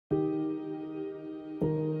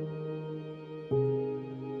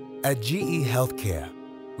At GE Healthcare,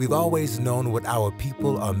 we've always known what our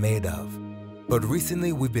people are made of. But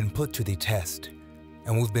recently we've been put to the test,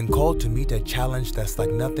 and we've been called to meet a challenge that's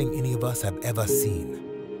like nothing any of us have ever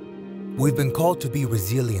seen. We've been called to be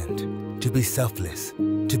resilient, to be selfless,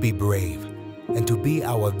 to be brave, and to be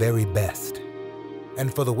our very best.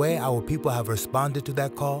 And for the way our people have responded to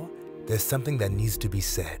that call, there's something that needs to be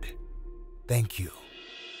said. Thank you.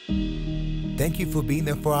 Thank you for being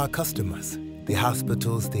there for our customers, the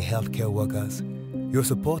hospitals, the healthcare workers. Your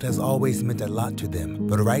support has always meant a lot to them,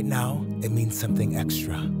 but right now, it means something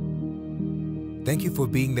extra. Thank you for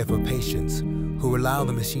being there for patients who rely on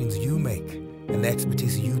the machines you make and the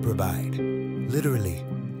expertise you provide, literally,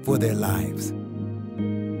 for their lives.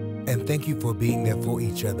 And thank you for being there for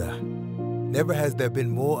each other. Never has there been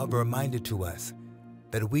more of a reminder to us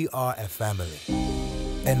that we are a family.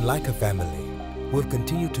 And like a family, we'll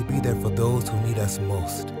continue to be there for those who need us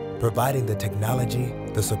most, providing the technology,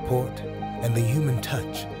 the support, and the human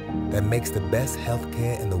touch that makes the best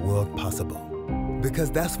healthcare in the world possible.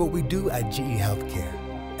 Because that's what we do at GE Healthcare,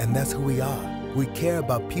 and that's who we are. We care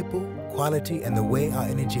about people, quality, and the way our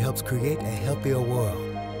energy helps create a healthier world.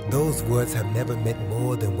 Those words have never meant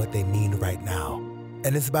more than what they mean right now.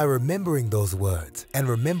 And it's by remembering those words and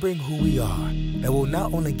remembering who we are that we'll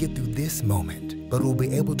not only get through this moment, but we'll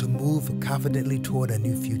be able to move confidently toward a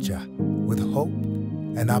new future with hope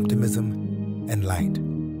and optimism and light.